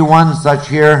would be one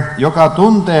such here joka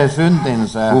tuntee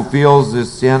syntinsä, who feels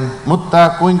this sin mutta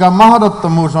kuinka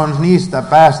mahdottomuus on niistä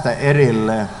päästä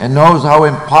erille, and knows how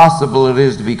impossible it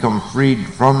is to become freed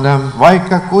from them,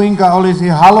 vaikka kuinka olisi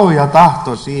halu ja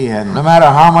tahto siihen, no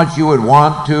matter how much you would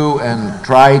want to and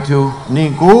try to,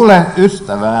 niin kuule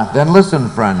ystävää, then listen,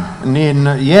 friend. niin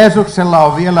Jeesuksella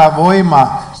on vielä voima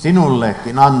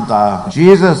sinullekin antaa.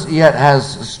 Jesus yet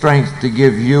has strength to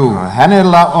give you.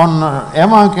 Hänellä on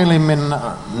evankeliumin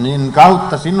niin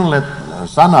kautta sinulle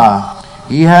sana,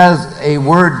 He has a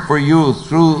word for you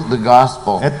through the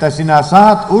gospel, että sinä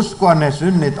saat uskoa ne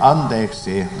synnit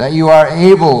anteeksi. that you are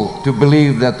able to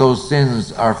believe that those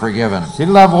sins are forgiven.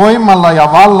 Sillä voimalla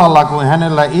ja vallalla kuin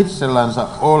hänellä itsellänsä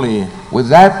oli, With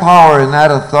that power and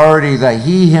that authority that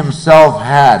he himself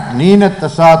had, niin että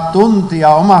saat tuntia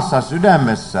omassa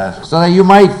sydämessä, so that you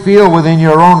might feel within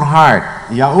your own heart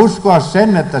Ja uskoa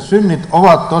sen, että synnit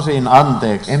ovat tosin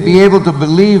anteeksi. And be able to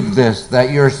believe this, that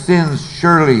your sins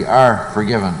surely are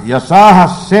forgiven. Ja saada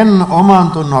sen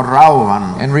oman tunnon rauhan,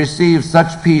 And receive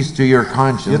such peace to your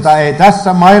conscience, jota ei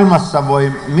tässä maailmassa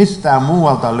voi mistään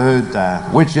muualta löytää,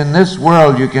 which in this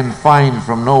world you can find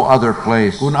from no other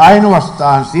place, kun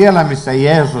ainoastaan siellä, missä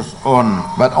Jeesus on.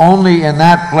 but only in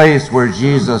that place where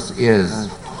Jesus is.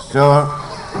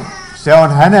 Se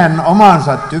on hänen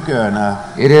omansa tykönä,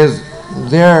 It is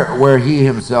there where he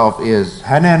himself is.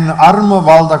 hänen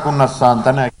armovaltakunnassaan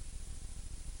tänä,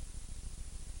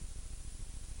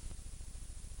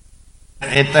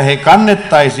 että he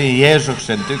kannettaisiin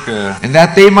Jeesuksen tyköön. And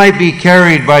that they might be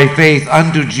carried by faith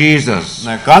unto Jesus.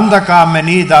 Kantakaamme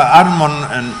niitä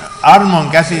armon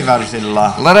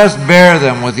käsivarsilla, Let us bear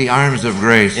them with the arms of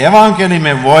grace.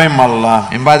 evankeliumin voimalla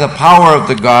And by the power of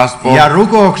the gospel ja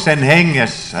rukouksen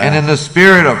hengessä. and in the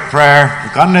spirit of prayer,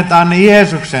 Kannetaan ne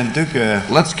Jeesuksen tyköön,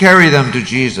 let's carry them to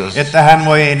Jesus, että hän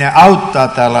voi ne auttaa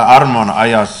täällä armon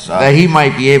ajassa. that he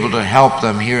might be able to help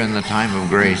them here in the time of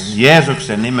grace.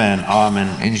 Jeesuksen nimeen, aamen.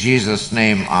 In Jesus'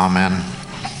 name, amen.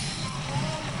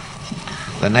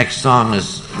 The next song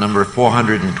is number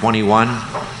 421,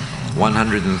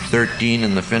 113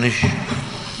 in the finish.